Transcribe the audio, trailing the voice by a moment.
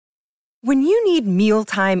When you need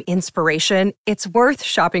mealtime inspiration, it's worth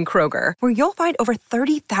shopping Kroger, where you'll find over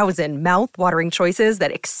 30,000 mouth-watering choices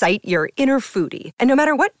that excite your inner foodie. And no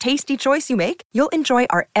matter what tasty choice you make, you'll enjoy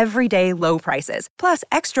our everyday low prices, plus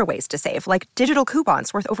extra ways to save, like digital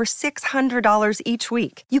coupons worth over $600 each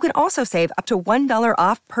week. You can also save up to $1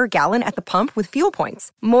 off per gallon at the pump with fuel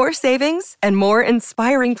points. More savings and more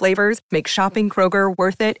inspiring flavors make shopping Kroger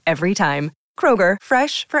worth it every time. Kroger,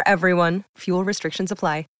 fresh for everyone. Fuel restrictions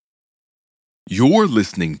apply. You're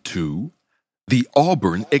listening to the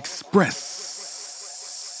Auburn Express.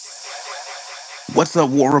 What's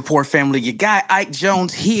up, War Report family? Your guy Ike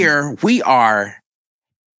Jones here. We are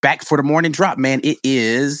back for the morning drop, man. It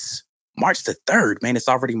is March the 3rd, man. It's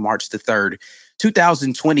already March the 3rd,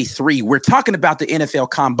 2023. We're talking about the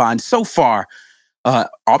NFL Combine so far.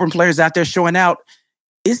 Auburn players out there showing out.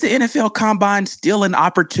 Is the NFL Combine still an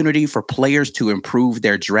opportunity for players to improve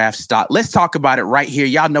their draft stock? Let's talk about it right here.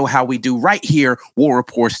 Y'all know how we do right here, War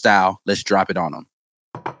Report style. Let's drop it on them.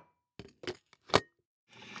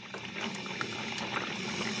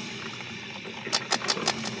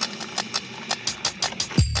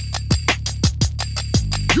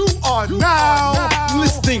 You are now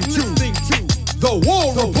listening to the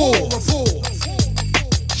War Report.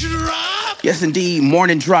 Yes, indeed.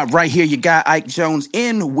 Morning drop right here. You got Ike Jones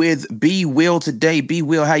in with B. Will today. B.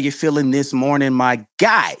 Will, how you feeling this morning, my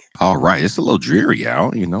guy? All right. It's a little dreary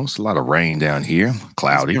out. You know, it's a lot of rain down here.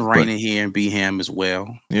 Cloudy. It's been raining here in Beham as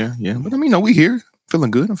well. Yeah. But I mean, we here. Feeling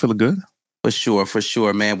good. I'm feeling good. For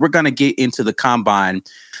sure, man. We're going to get into the Combine,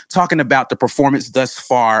 talking about the performance thus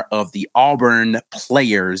far of the Auburn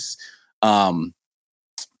players. A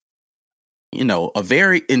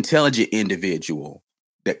very intelligent individual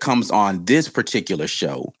that comes on this particular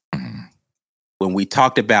show, when we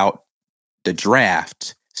talked about the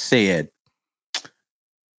draft, said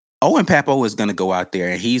Owen Pappoe is going to go out there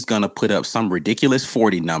and he's going to put up some ridiculous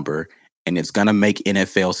 40 number and it's going to make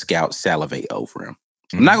NFL scouts salivate over him.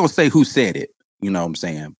 I'm not going to say who said it, you know what I'm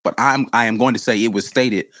saying? But I am going to say it was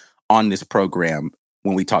stated on this program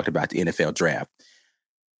when we talked about the NFL draft.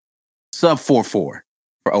 Sub 4.4 for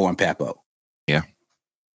Owen Pappoe. Yeah.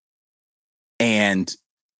 And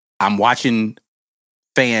I'm watching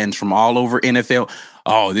fans from all over NFL.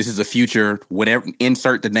 Oh, this is a future, whatever,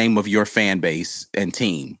 insert the name of your fan base and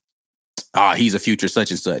team. He's a future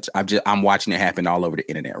such and such. I'm watching it happen all over the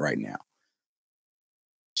internet right now.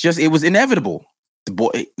 It was inevitable. The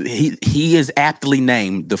boy, he is aptly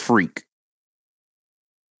named the Freak.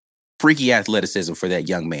 Freaky athleticism for that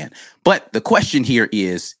young man. But the question here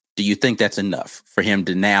is, do you think that's enough for him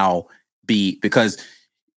to now be, because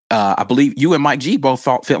I believe you and Mike G both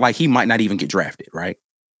felt like he might not even get drafted, right?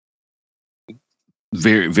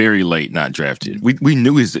 Very, very late not drafted. We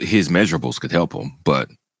knew his measurables could help him, but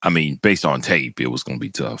I mean, based on tape, it was going to be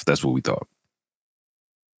tough. That's what we thought.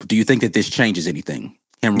 Do you think that this changes anything?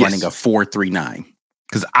 Him running a 4.39?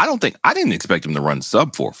 Because I didn't expect him to run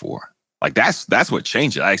sub 4.4. Like that's what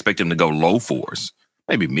changed it. I expect him to go low fours.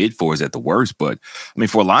 Maybe mid fours at the worst, but I mean,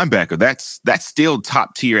 for a linebacker, that's still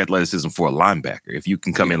top tier athleticism for a linebacker. If you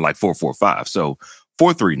can come in like 4.45, so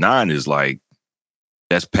 4.39 is like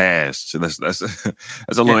that's past. So that's a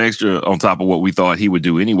little extra on top of what we thought he would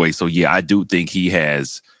do anyway. So yeah, I do think he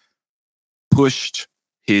has pushed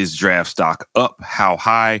his draft stock up. How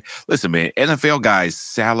high? Listen, man, NFL guys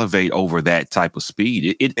salivate over that type of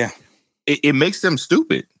speed. It makes them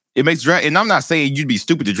stupid. It makes draft, and I'm not saying you'd be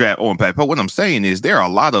stupid to draft Owen Pappoe. What I'm saying is there are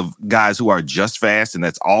a lot of guys who are just fast, and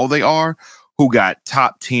that's all they are, who got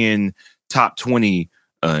top 10, top 20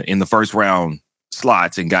 in the first round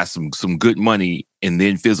slots and got some good money and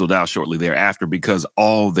then fizzled out shortly thereafter because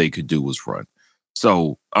all they could do was run.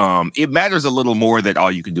 So it matters a little more that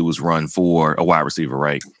all you can do is run for a wide receiver,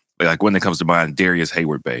 right? Like when it comes to mind, Darius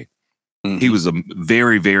Hayward-Bay. Mm-hmm. He was a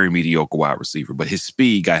very, very mediocre wide receiver, but his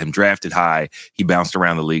speed got him drafted high. He bounced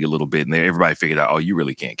around the league a little bit, and everybody figured out, oh, you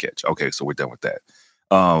really can't catch. Okay, so we're done with that.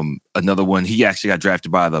 Another one, he actually got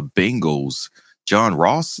drafted by the Bengals. John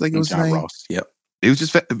Ross, I think it was John Ross, yep. It was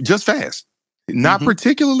just fast. Not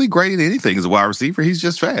particularly great at anything as a wide receiver. He's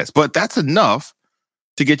just fast. But that's enough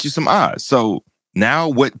to get you some odds. So now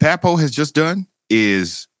what Pappoe has just done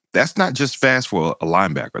is that's not just fast for a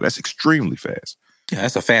linebacker. That's extremely fast. Yeah,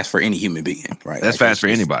 that's a fast for any human being, right? That's fast for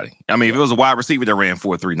anybody. I mean, if it was a wide receiver that ran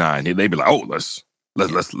 4.39, they'd be like, "Oh, let's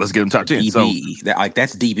get him top 10." DB,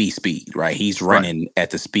 that's DB speed, right? He's running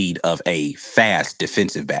at the speed of a fast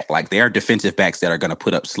defensive back. Like there are defensive backs that are going to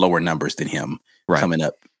put up slower numbers than him coming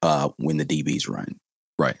up when the DBs run.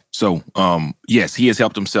 Right. So, yes, he has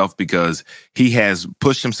helped himself because he has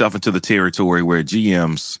pushed himself into the territory where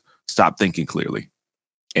GMs stop thinking clearly.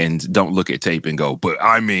 and don't look at tape and go, but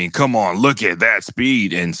I mean, come on, look at that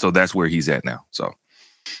speed. And so that's where he's at now. So,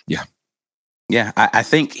 yeah. Yeah, I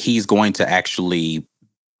think he's going to actually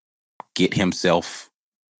get himself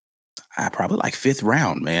probably like 5th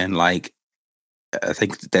round, man. Like, I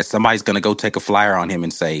think that somebody's going to go take a flyer on him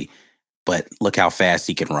and say, but look how fast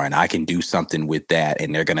he can run. I can do something with that.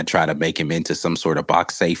 And they're going to try to make him into some sort of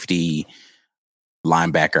box safety,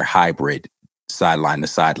 linebacker hybrid, sideline to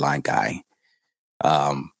sideline guy.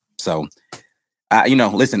 So,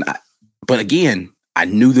 listen, but again, I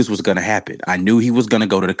knew this was going to happen. I knew he was going to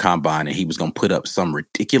go to the combine and he was going to put up some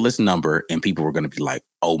ridiculous number and people were going to be like,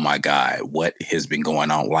 oh my God, what has been going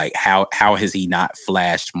on? Like, how has he not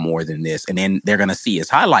flashed more than this? And then they're going to see his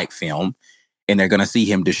highlight film and they're going to see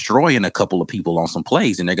him destroying a couple of people on some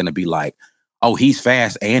plays. And they're going to be like, oh, he's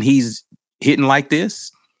fast and he's hitting like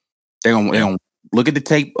this. They're going to look at the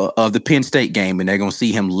tape of the Penn State game and they're going to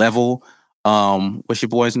see him level. What's your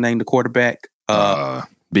boy's name? The quarterback?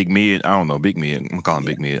 Big Mid. I don't know. Big Mid. I'm calling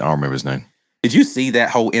Big Mid. I don't remember his name. Did you see that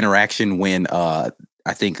whole interaction when I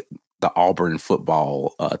think the Auburn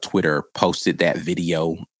football Twitter posted that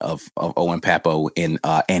video of Owen Papo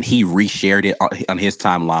and he reshared it on his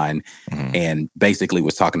timeline and basically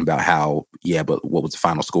was talking about how, but what was the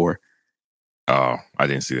final score? Oh, I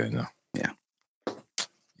didn't see that, no. Yeah.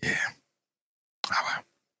 Yeah. Oh,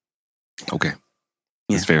 wow. Okay.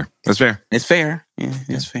 That's fair. That's fair. It's fair. Yeah,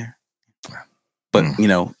 it's fair. But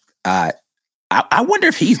I wonder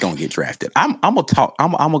if he's gonna get drafted. I'm gonna talk.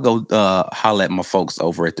 I'm gonna go holler at my folks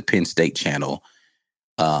over at the Penn State channel,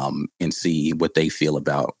 and see what they feel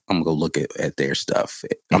about. I'm gonna go look at their stuff.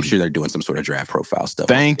 I'm sure they're doing some sort of draft profile stuff.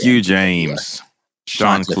 Thank you, James. Yeah.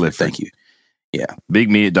 Sean Clifford. Thank you. Yeah, Big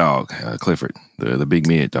Mid Dog, Clifford, the Big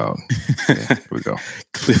Mid Dog. Yeah, here we go.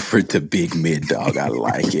 Clifford, the Big Mid Dog. I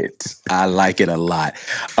like it. I like it a lot.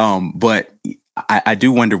 But I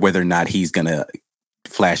do wonder whether or not he's gonna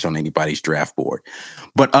flash on anybody's draft board.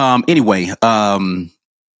 But anyway,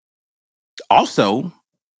 also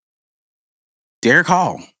Derek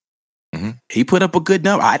Hall. He put up a good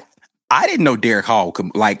number. I didn't know Derek Hall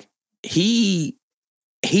could, like, he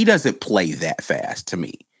doesn't play that fast to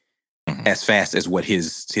me. As fast as what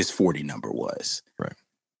his 40 number was. Right.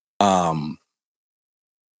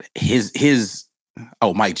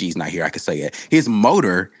 Mike G's not here. I could say it. His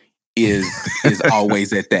motor is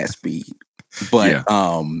always at that speed. But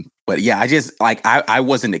I just I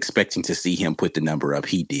wasn't expecting to see him put the number up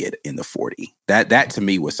he did in the 40. That to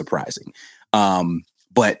me was surprising.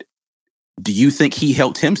 But do you think he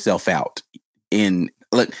helped himself out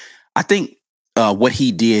I think what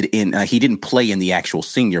he did he didn't play in the actual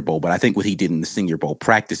Senior Bowl, but I think what he did in the Senior Bowl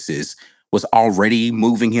practices was already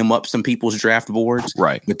moving him up some people's draft boards.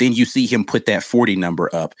 Right. But then you see him put that 40 number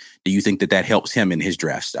up. Do you think that helps him in his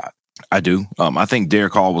draft stock? I do. I think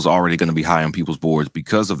Derek Hall was already going to be high on people's boards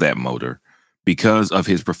because of that motor, because of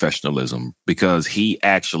his professionalism, because he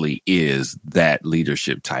actually is that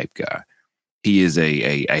leadership type guy. He is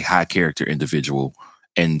a high character individual,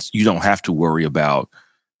 and you don't have to worry about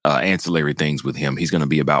ancillary things with him. He's going to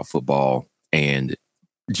be about football, and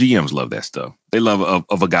GMs love that stuff. They love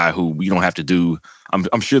of a guy who you don't have to do.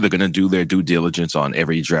 I'm sure they're going to do their due diligence on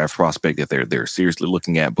every draft prospect that they're seriously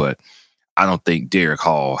looking at, but I don't think Derek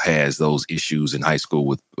Hall has those issues in high school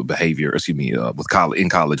with behavior. In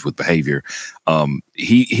college with behavior.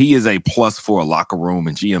 He is a plus for a locker room,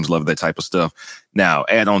 and GMs love that type of stuff. Now,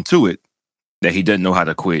 add on to it that he doesn't know how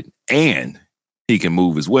to quit, and he can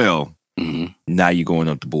move as well. Now you're going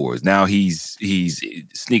up the boards. Now he's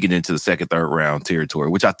sneaking into the second, third round territory,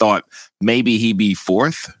 which I thought maybe he'd be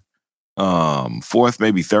fourth,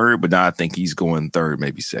 maybe third, but now I think he's going third,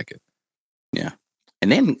 maybe second. Yeah.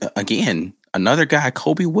 And then again, another guy,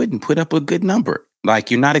 Kobe Wooden, put up a good number.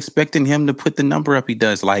 Like, you're not expecting him to put the number up he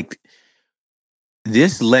does. Like,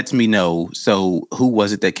 this lets me know. So who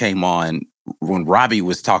was it that came on when Robbie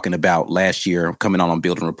was talking about last year coming on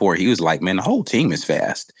Building Report? He was like, man, the whole team is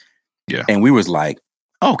fast. Yeah. And we was like,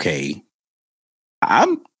 okay,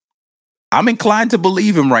 I'm inclined to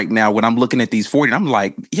believe him right now when I'm looking at these 40. I'm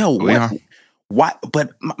like, yo, why?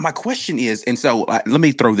 But my question is, and so let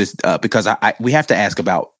me throw this because we have to ask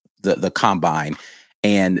about the combine.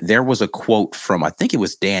 And there was a quote from, I think it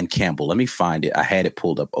was Dan Campbell. Let me find it. I had it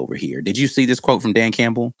pulled up over here. Did you see this quote from Dan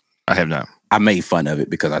Campbell? I have not. I made fun of it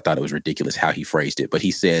because I thought it was ridiculous how he phrased it. But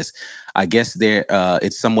he says, I guess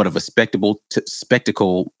it's somewhat of a spectacle.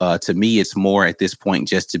 To me, it's more at this point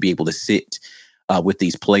just to be able to sit with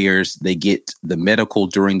these players. They get the medical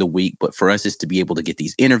during the week. But for us, it's to be able to get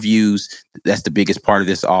these interviews. That's the biggest part of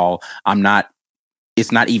this all.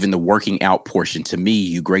 it's not even the working out portion. To me,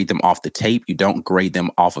 you grade them off the tape. You don't grade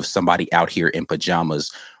them off of somebody out here in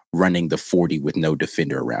pajamas running the 40 with no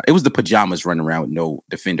defender around. It was the pajamas running around with no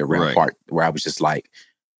defender around part where I was just like,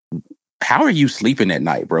 how are you sleeping at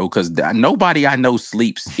night, bro? Because nobody I know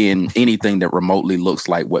sleeps in anything that remotely looks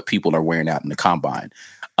like what people are wearing out in the combine.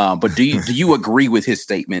 But do you agree with his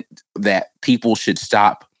statement that people should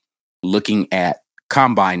stop looking at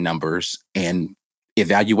combine numbers and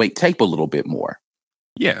evaluate tape a little bit more?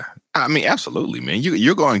 Yeah, I mean, absolutely, man.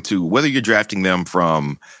 You're going to, whether you're drafting them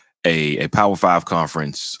from a Power 5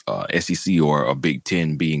 conference, SEC, or a Big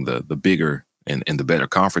Ten being the bigger and the better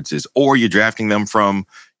conferences, or you're drafting them from,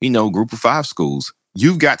 Group of 5 schools,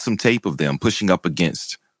 you've got some tape of them pushing up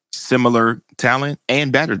against similar talent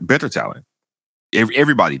and better talent.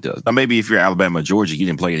 Everybody does. Now, maybe if you're Alabama or Georgia, you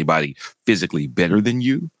didn't play anybody physically better than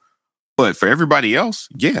you. But for everybody else,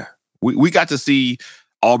 yeah. We got to see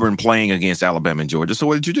Auburn playing against Alabama and Georgia. So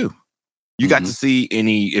what did you do? You got to see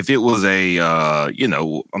if it was a,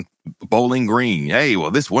 Bowling Green. Hey,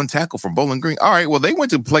 well, this one tackle from Bowling Green. All right, well, they went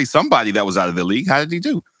to play somebody that was out of the league. How did he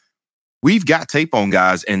do? We've got tape on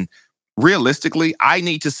guys. And realistically, I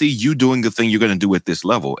need to see you doing the thing you're going to do at this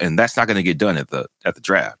level. And that's not going to get done at the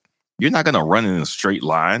draft. You're not going to run in a straight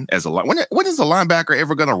line as a line. When is a linebacker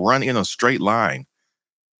ever going to run in a straight line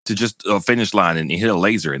to just a finish line and hit a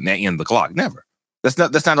laser and that end the clock? Never. That's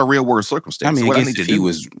not a real world circumstance. I mean, I guess if he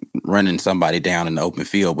was running somebody down in the open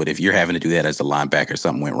field, but if you're having to do that as a linebacker,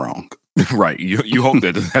 something went wrong. Right. You hope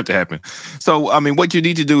that doesn't have to happen. So, I mean, what you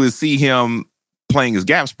need to do is see him playing his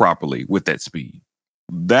gaps properly with that speed.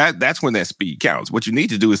 That's when that speed counts. What you need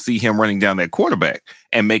to do is see him running down that quarterback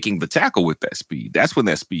and making the tackle with that speed. That's when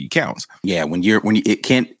that speed counts. Yeah, where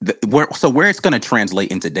it's going to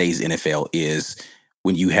translate in today's NFL is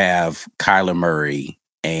when you have Kyler Murray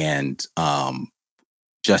and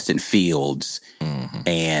Justin Fields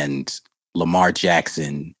and Lamar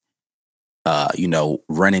Jackson,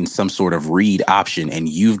 running some sort of read option, and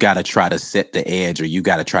you've got to try to set the edge, or you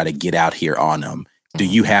got to try to get out here on them. Do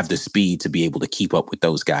you have the speed to be able to keep up with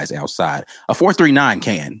those guys outside? A 4.39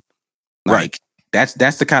 can. Right. That's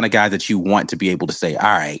the kind of guy that you want to be able to say,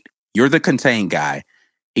 all right, you're the contained guy.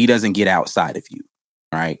 He doesn't get outside of you.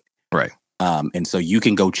 Right. Right. And so you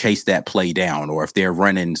can go chase that play down, or if they're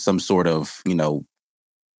running some sort of,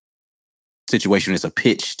 situation, it's a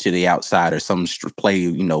pitch to the outside or some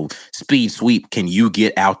play, speed sweep. Can you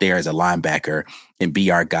get out there as a linebacker and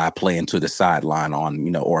be our guy playing to the sideline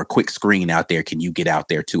on, or a quick screen out there? Can you get out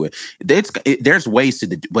there to it? There's ways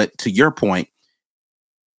to, but to your point,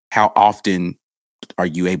 how often are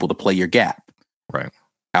you able to play your gap? Right.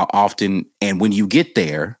 How often, and when you get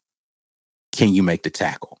there, can you make the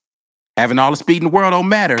tackle? Having all the speed in the world don't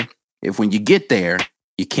matter if when you get there,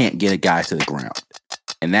 you can't get a guy to the ground.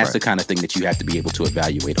 And that's the kind of thing that you have to be able to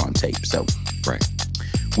evaluate on tape. So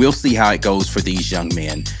we'll see how it goes for these young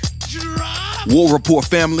men. War Report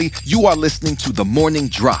family, you are listening to The Morning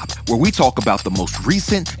Drop, where we talk about the most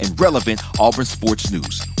recent and relevant Auburn sports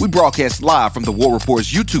news. We broadcast live from the War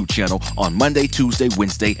Report's YouTube channel on Monday, Tuesday,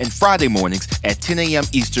 Wednesday, and Friday mornings at 10 a.m.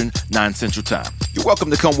 Eastern, 9 Central Time. You're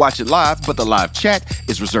welcome to come watch it live, but the live chat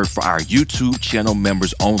is reserved for our YouTube channel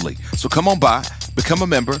members only. So come on by, become a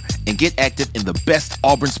member, and get active in the best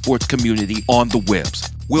Auburn sports community on the webs.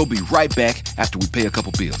 We'll be right back after we pay a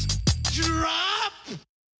couple bills.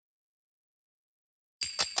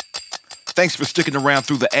 Thanks for sticking around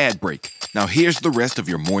through the ad break. Now here's the rest of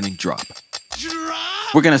your morning drop.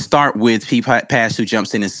 We're going to start with P-Pass, who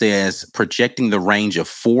jumps in and says, projecting the range of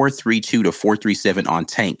 4.32 to 4.37 on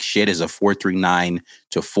Tank. Shed is a 4.39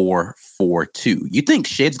 to 4.42. You think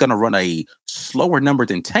Shed's going to run a slower number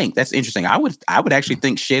than Tank? That's interesting. I would actually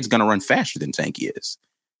think Shed's going to run faster than Tank is.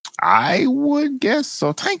 I would guess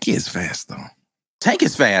so. Tank is fast, though. Tank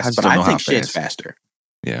is fast, but I think Shed's faster.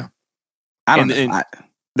 Yeah. I don't know.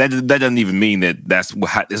 That doesn't even mean that that's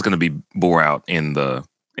what it's going to be bore out in the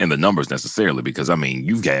numbers necessarily, because I mean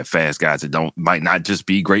you've got fast guys that might not just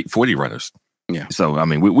be great 40 runners. Yeah. So I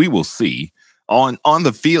mean we will see on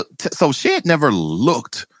the field. So Shed never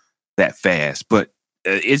looked that fast, but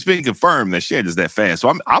it's been confirmed that Shed is that fast. So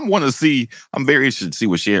I'm very interested to see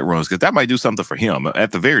what Shed runs, because that might do something for him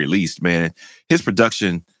at the very least. Man, his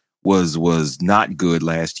production was not good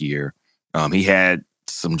last year. He had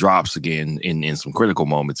some drops again in some critical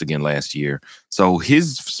moments again last year. So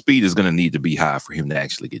his speed is going to need to be high for him to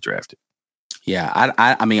actually get drafted. Yeah.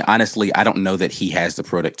 I mean, honestly, I don't know that he has the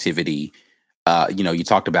productivity. You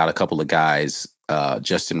talked about a couple of guys,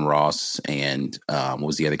 Justin Ross and what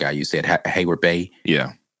was the other guy you said? Hayward Bay.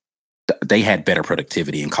 Yeah. they had better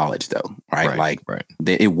productivity in college, though, right? Right.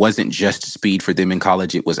 It wasn't just speed for them in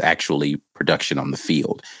college. It was actually production on the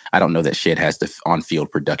field. I don't know that Shed has the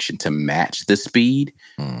on-field production to match the speed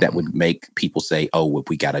that would make people say, oh, well,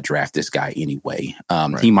 we got to draft this guy anyway.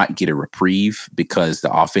 He might get a reprieve because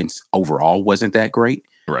the offense overall wasn't that great.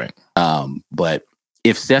 Right. But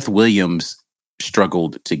if Seth Williams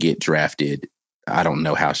struggled to get drafted, I don't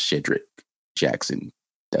know how Shedrick Jackson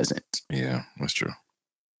doesn't. Yeah, that's true.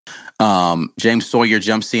 James Sawyer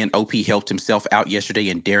jumps in. OP helped himself out yesterday,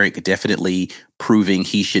 and Derek definitely proving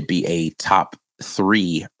he should be a top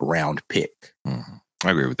 3 round pick. I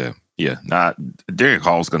agree with that. Yeah, Derek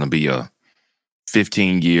Hall's going to be a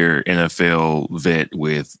 15-year NFL vet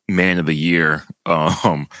with Man of the Year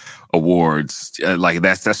awards.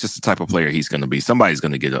 That's just the type of player he's going to be. Somebody's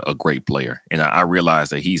going to get a great player, and I realize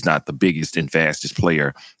that he's not the biggest and fastest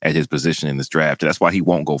player at his position in this draft. That's why he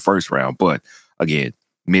won't go first round. But again,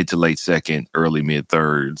 mid to late second, early mid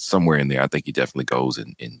third, somewhere in there, I think he definitely goes.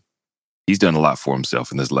 And he's done a lot for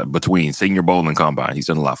himself in this between Senior Bowl and Combine. He's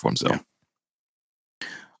done a lot for himself. Yeah.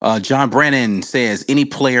 John Brennan says any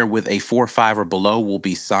player with a 4.5 or below will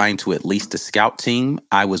be signed to at least a scout team.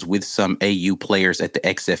 I was with some AU players at the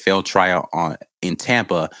XFL trial in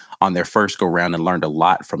Tampa on their first go round and learned a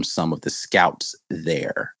lot from some of the scouts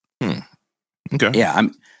there. Okay. Yeah,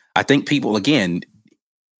 I think people, again,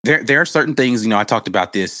 there are certain things, I talked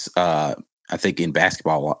about this, I think in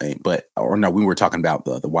basketball, we were talking about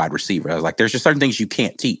the wide receiver. I was like, there's just certain things you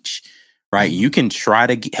can't teach, right? You can try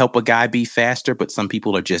to help a guy be faster, but some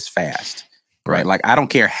people are just fast, right? Like, I don't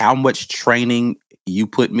care how much training you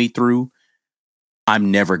put me through, I'm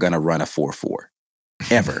never going to run a 4.4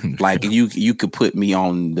 ever. Like you could put me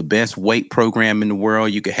on the best weight program in the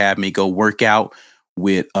world. You could have me go work out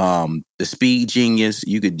with the Speed Genius.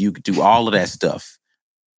 You could do all of that stuff.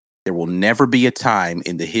 There will never be a time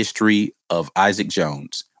in the history of Isaac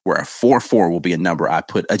Jones where a 4.4 will be a number I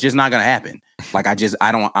put. It's just not going to happen. Like I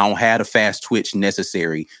don't have a fast twitch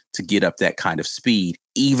necessary to get up that kind of speed,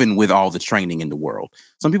 even with all the training in the world.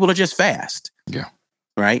 Some people are just fast. Yeah.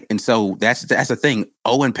 Right. And so that's the thing.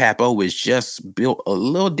 Owen Papo is just built a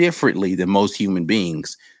little differently than most human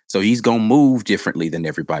beings. So he's going to move differently than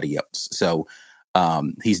everybody else. So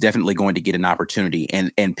he's definitely going to get an opportunity,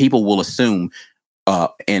 and people will assume,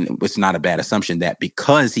 and it's not a bad assumption, that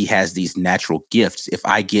because he has these natural gifts, if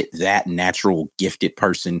I get that natural gifted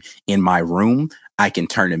person in my room, I can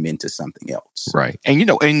turn him into something else. Right. And,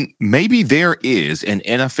 and maybe there is an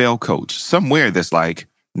NFL coach somewhere that's like,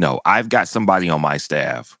 no, I've got somebody on my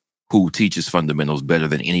staff who teaches fundamentals better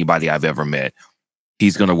than anybody I've ever met.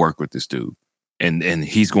 He's going to work with this dude, and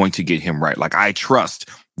he's going to get him right. Like, I trust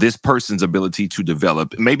this person's ability to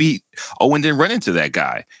develop. Maybe Owen didn't run into that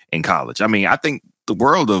guy in college. I mean, I think the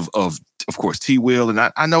world of course, T. Will, and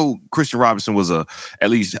I know Christian Robinson was at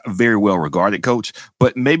least a very well-regarded coach,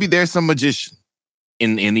 but maybe there's some magician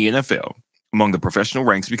in the NFL among the professional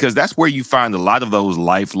ranks, because that's where you find a lot of those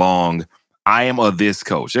lifelong, I am a this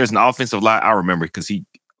coach. There's an offensive line. I remember because he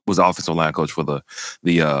was offensive line coach for the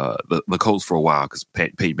Colts for a while, because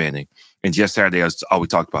Peyton Manning. And Jeff Saturday, all we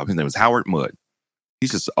talked about, his name was Howard Mudd.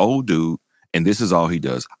 He's just an old dude, and this is all he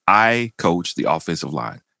does. I coach the offensive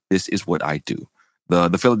line. This is what I do.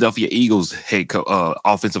 The Philadelphia Eagles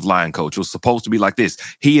offensive line coach was supposed to be like this.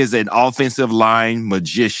 He is an offensive line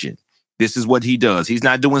magician. This is what he does. He's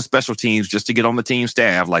not doing special teams just to get on the team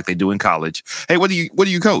staff like they do in college. Hey, what do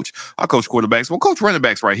you coach? I coach quarterbacks. Well, coach running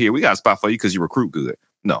backs right here. We got a spot for you because you recruit good.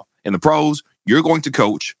 No. In the pros, you're going to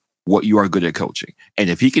coach what you are good at coaching. And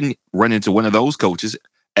if he can run into one of those coaches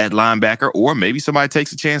at linebacker, or maybe somebody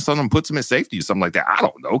takes a chance on him, puts him at safety or something like that, I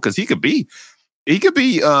don't know, because he could be,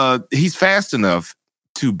 he's fast enough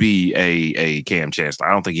to be a Cam Chancellor.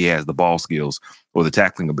 I don't think he has the ball skills or the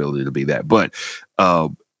tackling ability to be that. But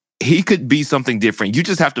he could be something different. You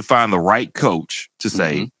just have to find the right coach to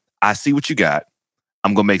say, I see what you got.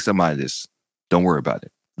 I'm going to make something out of this. Don't worry about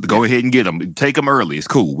it. Go ahead and get him. Take him early. It's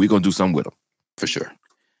cool. We're going to do something with him. For sure.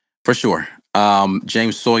 For sure.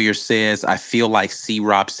 James Sawyer says, I feel like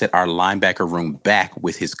C-Rob set our linebacker room back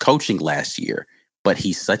with his coaching last year, but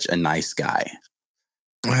he's such a nice guy.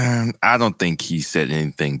 I don't think he set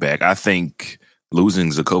anything back. I think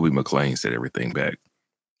losing Zacoby McClain set everything back.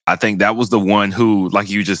 I think that was the one who, like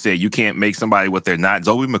you just said, you can't make somebody what they're not.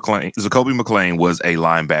 Zacoby McClain was a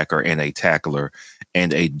linebacker and a tackler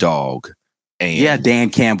and a dog. And yeah, Dan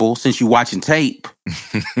Campbell, since you're watching tape,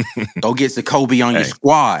 go get Zacoby on your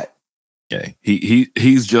squad. Yeah,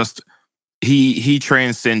 he's just he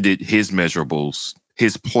transcended his measurables.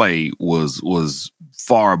 His play was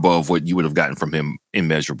far above what you would have gotten from him in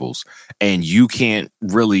measurables, and you can't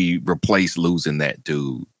really replace losing that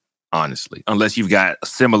dude honestly, unless you've got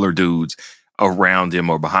similar dudes around him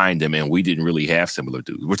or behind him, and we didn't really have similar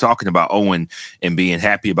dudes. We're talking about Owen and being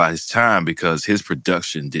happy about his time because his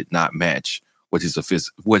production did not match what his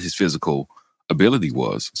physical ability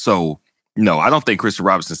was. So, no, I don't think Christian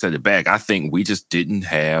Robinson set it back. I think we just didn't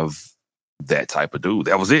have that type of dude.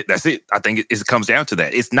 That was it. That's it. I think it comes down to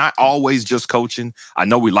that. It's not always just coaching. I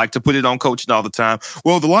know we like to put it on coaching all the time.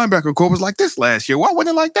 Well, the linebacker core was like this last year. Why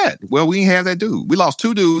wasn't it like that? Well, we didn't have that dude. We lost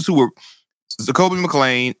two dudes who were Zacoby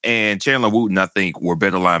McClain and Chandler Wooten, I think, were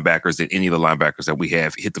better linebackers than any of the linebackers that we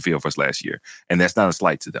have hit the field for us last year. And that's not a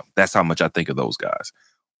slight to them. That's how much I think of those guys.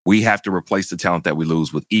 We have to replace the talent that we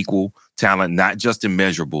lose with equal talent, not just in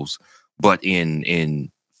measurables, but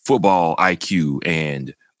in football IQ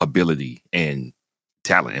and ability and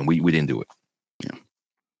talent, and we didn't do it.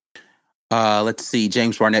 Let's see.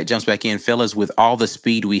 James Barnett jumps back in. Fellas, with all the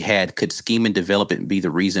speed we had, could scheme and development be the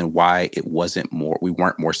reason why we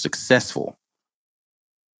weren't more successful?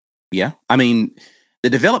 Yeah. I mean, the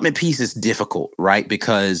development piece is difficult, right?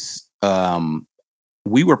 Because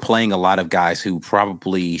we were playing a lot of guys who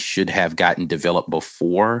probably should have gotten developed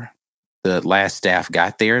before the last staff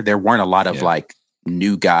got there. There weren't a lot of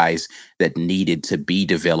new guys that needed to be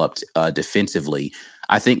developed defensively.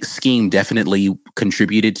 I think scheme definitely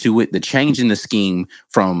contributed to it. The change in the scheme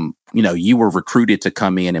from, you were recruited to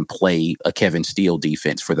come in and play a Kevin Steele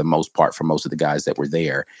defense for the most part for most of the guys that were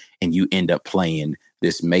there. And you end up playing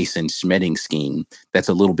this Mason Schmedding scheme that's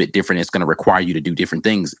a little bit different. It's going to require you to do different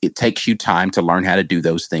things. It takes you time to learn how to do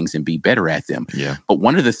those things and be better at them. Yeah. But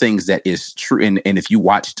one of the things that is true, and if you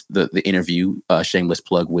watched the interview, shameless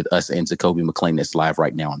plug with us and Zacoby McClain that's live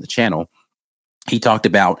right now on the channel, he talked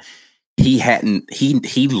about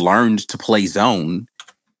he learned to play zone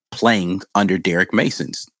playing under Derek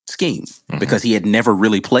Mason's scheme because he had never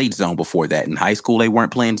really played zone before that. In high school, they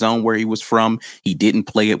weren't playing zone where he was from. He didn't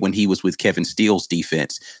play it when he was with Kevin Steele's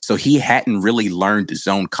defense. So he hadn't really learned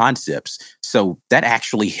zone concepts. So that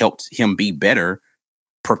actually helped him be better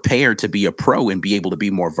prepared to be a pro and be able to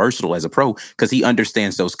be more versatile as a pro because he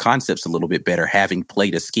understands those concepts a little bit better, having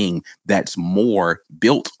played a scheme that's more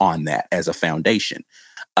built on that as a foundation.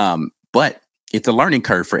 But it's a learning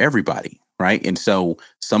curve for everybody, right? And so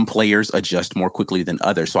some players adjust more quickly than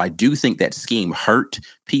others. So I do think that scheme hurt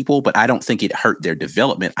people, but I don't think it hurt their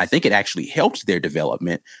development. I think it actually helped their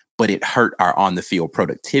development, but it hurt our on-the-field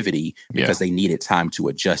productivity because they needed time to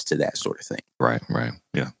adjust to that sort of thing. Right.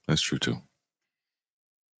 Yeah, that's true too.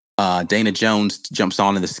 Dana Jones jumps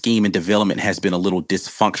on, and the scheme and development has been a little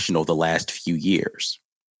dysfunctional the last few years.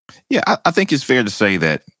 Yeah, I think it's fair to say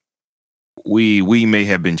that we may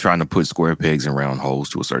have been trying to put square pegs in round holes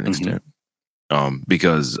to a certain extent.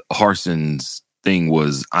 Because Harson's thing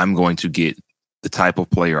was, I'm going to get the type of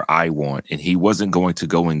player I want, and he wasn't going to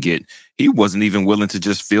go and he wasn't even willing to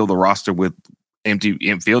just fill the roster with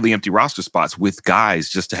fill the empty roster spots with guys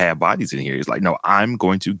just to have bodies in here. He's like, no, I'm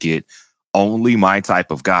going to get only my type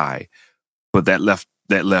of guy. But that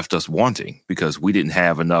left us wanting because we didn't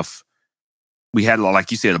have enough. We had, like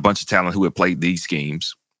you said, a bunch of talent who had played these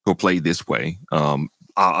schemes, who played this way. An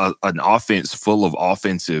offense full of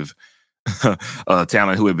offensive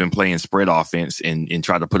talent who had been playing spread offense and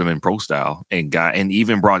tried to put them in pro style and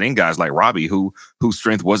even brought in guys like Robbie whose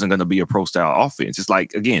strength wasn't going to be a pro style offense. It's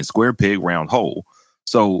like, again, square peg, round hole.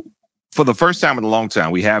 So for the first time in a long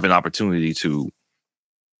time, we have an opportunity to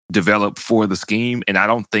develop for the scheme. And I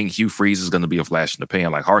don't think Hugh Freeze is going to be a flash in the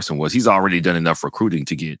pan like Harsin was. He's already done enough recruiting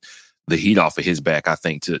to get the heat off of his back. I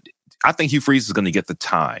think Hugh Freeze is going to get the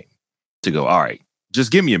time to go, all right,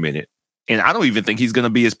 just give me a minute. And I don't even think he's going to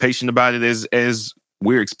be as patient about it as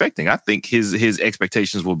we're expecting. I think his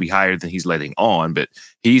expectations will be higher than he's letting on, but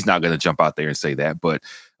he's not going to jump out there and say that. But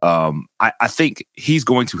I think he's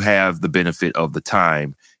going to have the benefit of the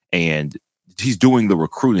time, and he's doing the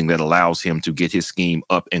recruiting that allows him to get his scheme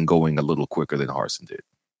up and going a little quicker than Harsin did.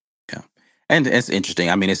 Yeah. And it's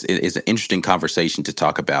interesting. I mean, it's an interesting conversation to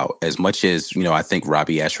talk about. As much as, I think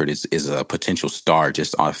Robbie Ashford is a potential star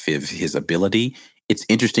just off of his ability. It's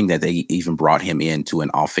interesting that they even brought him into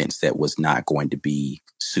an offense that was not going to be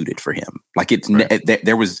suited for him. Like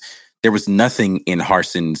there was nothing in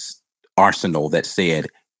Harsin's arsenal that said,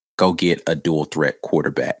 go get a dual threat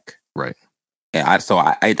quarterback. Right. And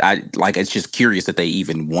I like, it's just curious that they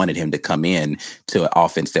even wanted him to come in to an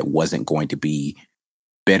offense that wasn't going to be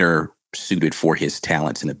better suited for his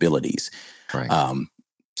talents and abilities. Right.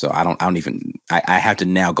 So I have to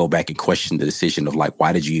now go back and question the decision of like,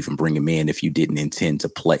 why did you even bring him in if you didn't intend to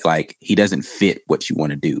play? Like, he doesn't fit what you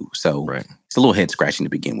want to do. So It's a little head scratching to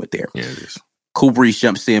begin with there. Yeah, it is. Cool Breeze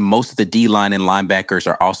jumps in. Most of the D-line and linebackers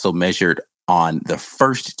are also measured on the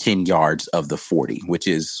first 10 yards of the 40, which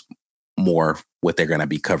is more what they're going to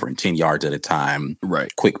be covering, 10 yards at a time,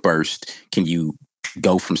 right? Quick burst. Can you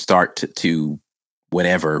go from start to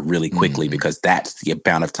whatever really quickly? Because that's the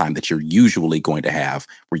amount of time that you're usually going to have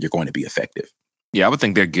where you're going to be effective. Yeah, I would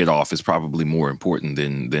think their get off is probably more important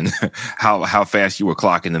than how fast you were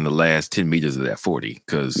clocking in the last 10 meters of that 40,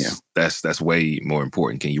 because that's way more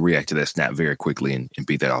important. Can you react to that snap very quickly and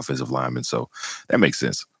beat that offensive lineman? So that makes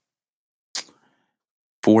sense.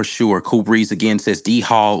 For sure. Cool Breeze again says D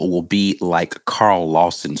Hall will be like Carl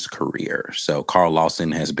Lawson's career. So Carl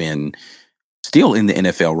Lawson has been still in the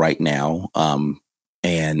NFL right now,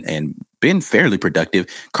 and been fairly productive.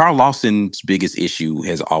 Carl Lawson's biggest issue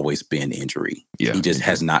has always been injury. Yeah, he just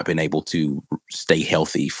has not been able to stay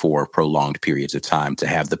healthy for prolonged periods of time to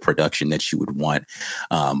have the production that you would want.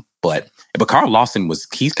 But Carl Lawson was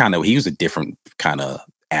a different kind of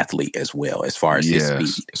athlete as well, as far as his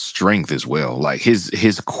speed, strength as well. Like his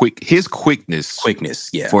quickness,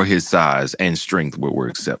 for his size and strength were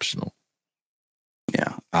exceptional.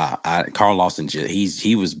 Yeah, Carl Lawson,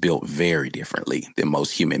 he was built very differently than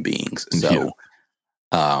most human beings. So,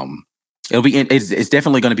 it's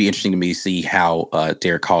definitely going to be interesting to me to see how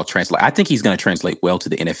Derek Hall translate. I think he's going to translate well to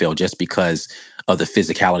the NFL just because of the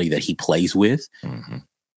physicality that he plays with. Mm-hmm.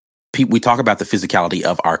 We talk about the physicality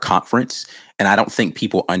of our conference, and I don't think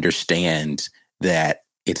people understand that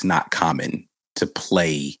it's not common to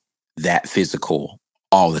play that physical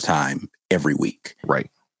all the time, every week. Right.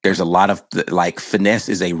 There's a lot of finesse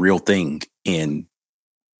is a real thing in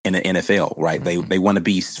the NFL, right? Mm-hmm. They want to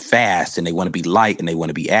be fast and they want to be light and they want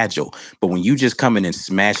to be agile. But when you just come in and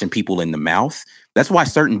smashing people in the mouth, that's why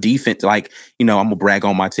certain defense, I'm gonna brag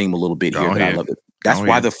on my team a little bit here, but I love it. That's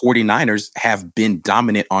why the 49ers have been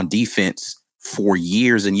dominant on defense for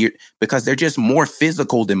years and years, because they're just more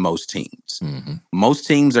physical than most teams. Mm-hmm. Most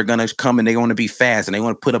teams are going to come and they want to be fast and they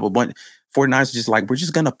want to put up a bunch. 49ers are just like, we're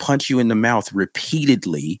just going to punch you in the mouth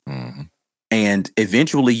repeatedly. Mm-hmm. And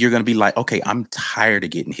eventually you're going to be like, okay, I'm tired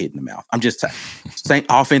of getting hit in the mouth. I'm just saying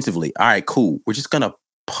offensively. All right, cool. We're just going to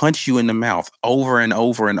punch you in the mouth over and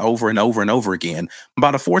over and over and over and over again.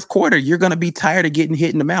 By the fourth quarter, you're going to be tired of getting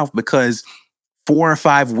hit in the mouth because 4 or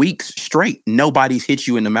 5 weeks straight, nobody's hit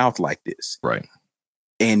you in the mouth like this. Right.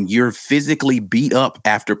 And you're physically beat up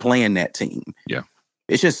after playing that team. Yeah.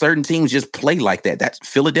 It's just certain teams just play like that. That's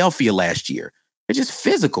Philadelphia last year. They're just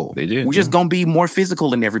physical. They did. We're just going to be more physical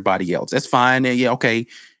than everybody else. That's fine. And okay.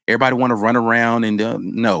 Everybody want to run around and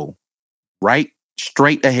no. Right?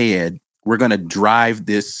 Straight ahead. We're going to drive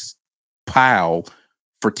this pile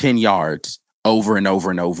for 10 yards over and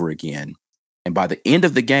over and over again. And by the end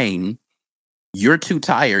of the game, you're too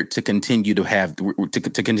tired to continue to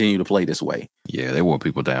continue to play this way. Yeah, they wore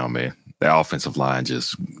people down, man. The offensive line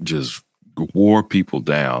just wore people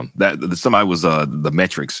down. That somebody was the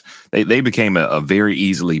metrics. They became a very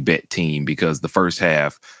easily bet team because the first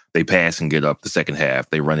half they pass and get up. The second half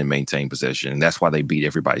they run and maintain possession, and that's why they beat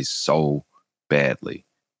everybody so badly.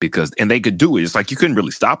 And they could do it. It's like you couldn't really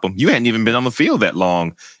stop them. You hadn't even been on the field that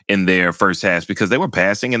long in their first halves because they were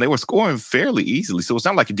passing and they were scoring fairly easily. So it's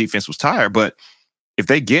not like your defense was tired, but if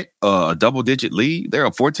they get a double-digit lead, they're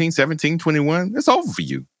up 14, 17, 21, it's over for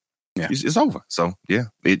you. Yeah. It's over. So, yeah,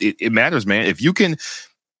 it matters, man. If you can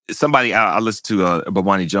somebody, I listen to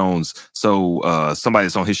Babani Jones. So somebody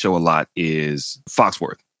that's on his show a lot is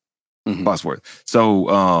Foxworth. Mm-hmm. Foxworth.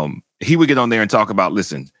 So he would get on there and talk about,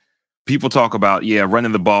 listen, people talk about,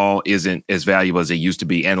 running the ball isn't as valuable as it used to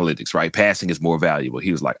be. Analytics, right? Passing is more valuable.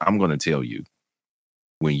 He was like, I'm going to tell you,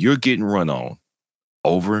 when you're getting run on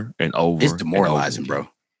over and over, it's demoralizing, bro.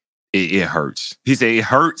 It hurts. He said it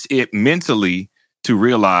hurts it mentally to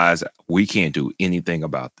realize we can't do anything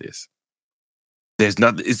about this. There's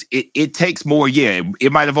nothing. It takes more. Yeah,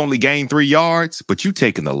 it might have only gained 3 yards, but you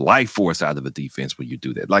taking the life force out of the defense when you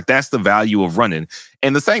do that. Like, that's the value of running.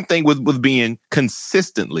 And the same thing with being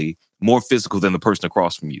consistently more physical than the person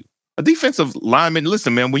across from you. A defensive lineman,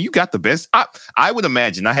 listen, man, when you got the best, I would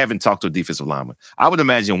imagine, I haven't talked to a defensive lineman. I would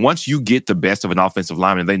imagine once you get the best of an offensive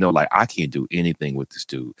lineman, they know, like, I can't do anything with this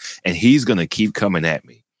dude. And he's going to keep coming at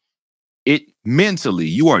me. It mentally,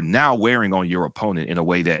 you are now wearing on your opponent in a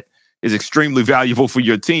way that is extremely valuable for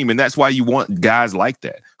your team. And that's why you want guys like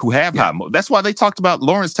that who have high. That's why they talked about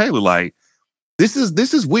Lawrence Taylor. Like, this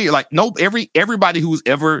is weird. Like, no, everybody who's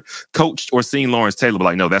ever coached or seen Lawrence Taylor, be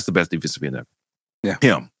like, no, that's the best defensive end ever.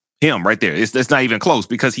 Yeah. Him right there. It's not even close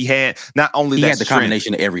because he had not only he that had the strength,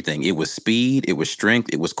 combination of everything. It was speed, it was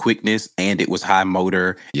strength, it was quickness, and it was high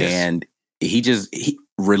motor. Yes. And he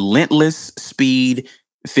relentless speed,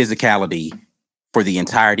 physicality for the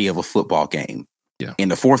entirety of a football game. Yeah. In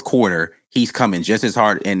the fourth quarter, he's coming just as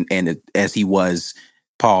hard and as he was,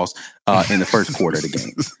 in the first quarter of the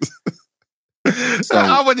game. So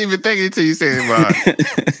I wasn't even thinking until you said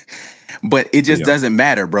it. But it just doesn't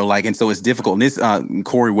matter, bro. Like, and so it's difficult. And this,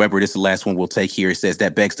 Corey Weber, this is the last one we'll take here. It says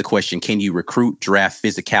that begs the question: can you recruit, draft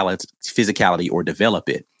physicality, or develop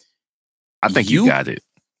it? I think you got it,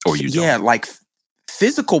 or you don't. Yeah, like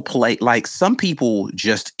physical play. Like some people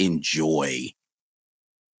just enjoy,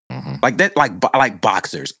 like that, like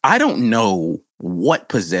boxers. I don't know what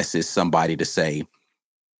possesses somebody to say,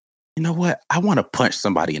 you know what? I want to punch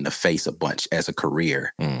somebody in the face a bunch as a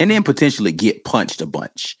career, and then potentially get punched a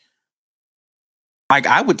bunch. Like,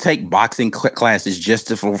 I would take boxing classes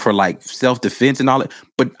just for like self-defense and all that,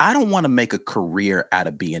 but I don't want to make a career out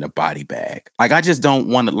of being a body bag. Like, I just don't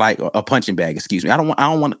want to, like, a punching bag, excuse me. I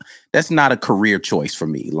don't want, that's not a career choice for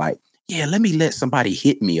me. Like, yeah, let me let somebody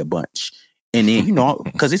hit me a bunch. And then, you know,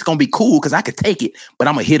 because it's going to be cool because I could take it, but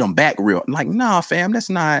I'm going to hit them back real. I'm like, nah, fam, that's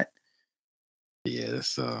not. Yeah,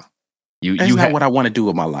 that's not what I want to do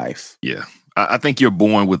with my life. Yeah. I think you're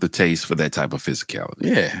born with a taste for that type of physicality.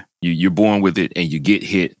 Yeah. You're born with it and you get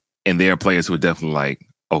hit. And there are players who are definitely like,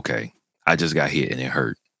 okay, I just got hit and it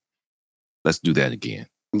hurt. Let's do that again.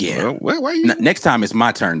 Yeah. Well, why are you? Next time it's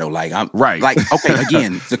my turn, though. Like, I'm right. Like, okay,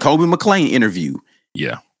 again, the Kobe McClain interview.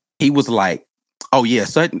 Yeah. He was like, oh, yeah.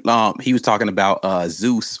 So, he was talking about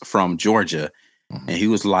Zeus from Georgia. And he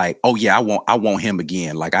was like, "Oh yeah, I want him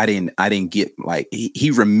again." Like I didn't get like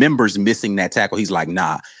he remembers missing that tackle. He's like,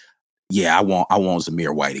 "Nah, yeah, I want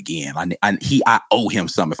Zamir White again. I owe him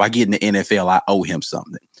something. If I get in the NFL, I owe him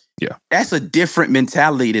something." Yeah, that's a different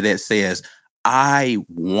mentality that says, "I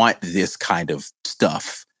want this kind of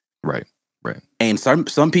stuff." Right. And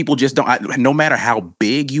some people just don't. No matter how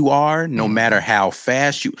big you are, no matter how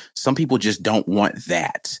fast some people just don't want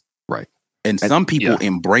that. Right. And some people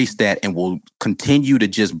embrace that and will continue to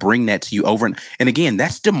just bring that to you over. And again,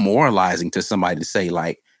 that's demoralizing to somebody to say,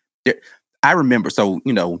 like, I remember, so,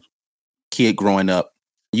 you know, kid growing up,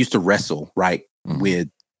 used to wrestle, right, with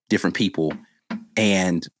different people.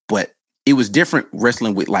 But it was different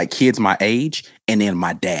wrestling with like kids my age and then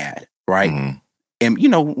my dad, right? And, you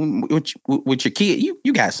know, with your kid,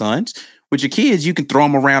 you got sons. With your kids, you can throw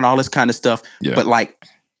them around, all this kind of stuff. Yeah. But like,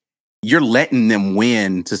 you're letting them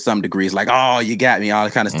win to some degree. It's like, oh, you got me, all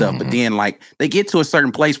that kind of stuff. But then like they get to a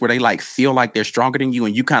certain place where they like feel like they're stronger than you.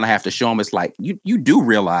 And you kind of have to show them it's like, you do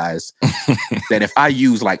realize that if I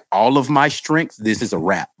use like all of my strength, this is a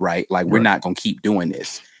wrap, right? Like we're not going to keep doing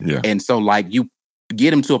this. Yeah. And so like you get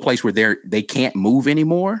them to a place where they can't move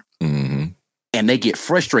anymore. And they get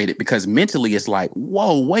frustrated because mentally it's like,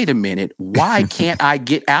 whoa, wait a minute. Why can't I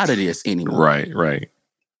get out of this anymore? Right.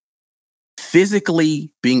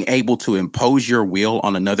 Physically being able to impose your will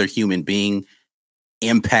on another human being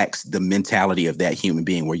impacts the mentality of that human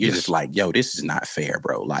being where you're just like, yo, this is not fair,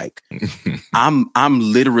 bro. Like I'm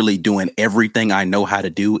literally doing everything I know how to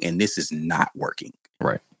do and this is not working.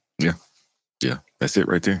 Right. Yeah. That's it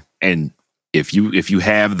right there. And if you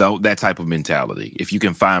have that type of mentality, if you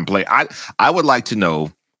can find play, I would like to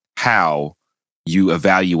know how you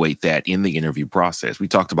evaluate that in the interview process. We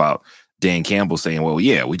talked about Dan Campbell saying, well,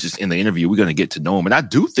 yeah, we just in the interview, we're going to get to know him. And I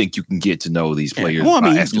do think you can get to know these players. Well, I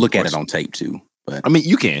mean, you look at it on tape too. But I mean,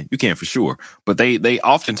 you can for sure. But they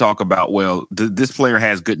often talk about, well, this player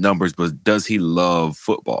has good numbers, but does he love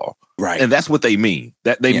football? Right. And that's what they mean.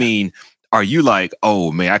 That they mean, are you like,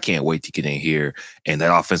 oh man, I can't wait to get in here. And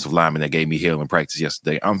that offensive lineman that gave me hell in practice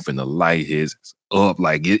yesterday, I'm finna light his up.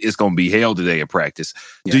 Like it's gonna be hell today at practice.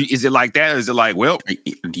 Yeah. Is it like that? Or is it like, well,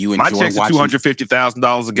 do you enjoy my checks are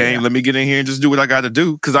 $250,000 a game? Let me get in here and just do what I got to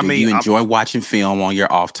do. Because I mean, you enjoy watching film on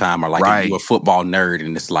your off time, or like if you're a football nerd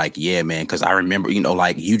and it's like, yeah, man. Because I remember, you know,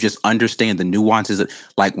 like you just understand the nuances.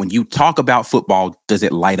 Like when you talk about football, does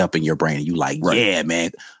it light up in your brain? And you like, yeah,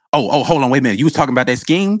 man. Oh, hold on, wait a minute. You was talking about that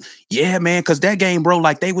scheme? Yeah, man, because that game, bro,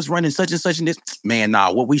 like they was running such and such and this. Man,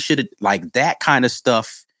 nah, what we should have, like that kind of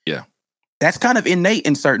stuff. Yeah. That's kind of innate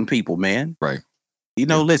in certain people, man. Right. You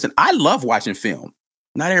know, listen, I love watching film.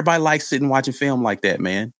 Not everybody likes sitting watching film like that,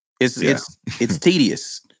 man. It's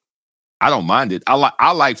tedious. I don't mind it.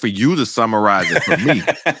 I like for you to summarize it for me.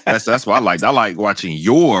 That's what I like. I like watching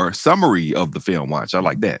your summary of the film watch. I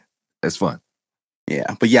like that. That's fun.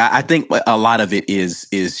 Yeah, but yeah, I think a lot of it is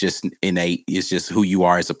just innate. It's just who you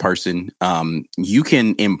are as a person. You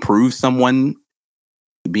can improve someone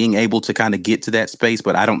being able to kind of get to that space,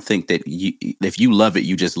 but I don't think that if you love it,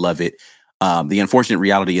 you just love it. The unfortunate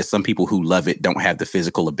reality is some people who love it don't have the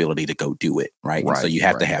physical ability to go do it, right? And so you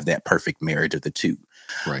have to have that perfect marriage of the two.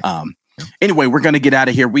 Right. Anyway, we're going to get out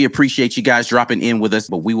of here. We appreciate you guys dropping in with us,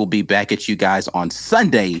 but we will be back at you guys on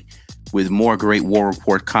Sunday with more great War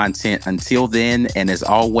Report content. Until then, and as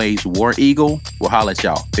always, War Eagle, we'll holler at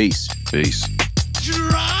y'all. Peace. Peace.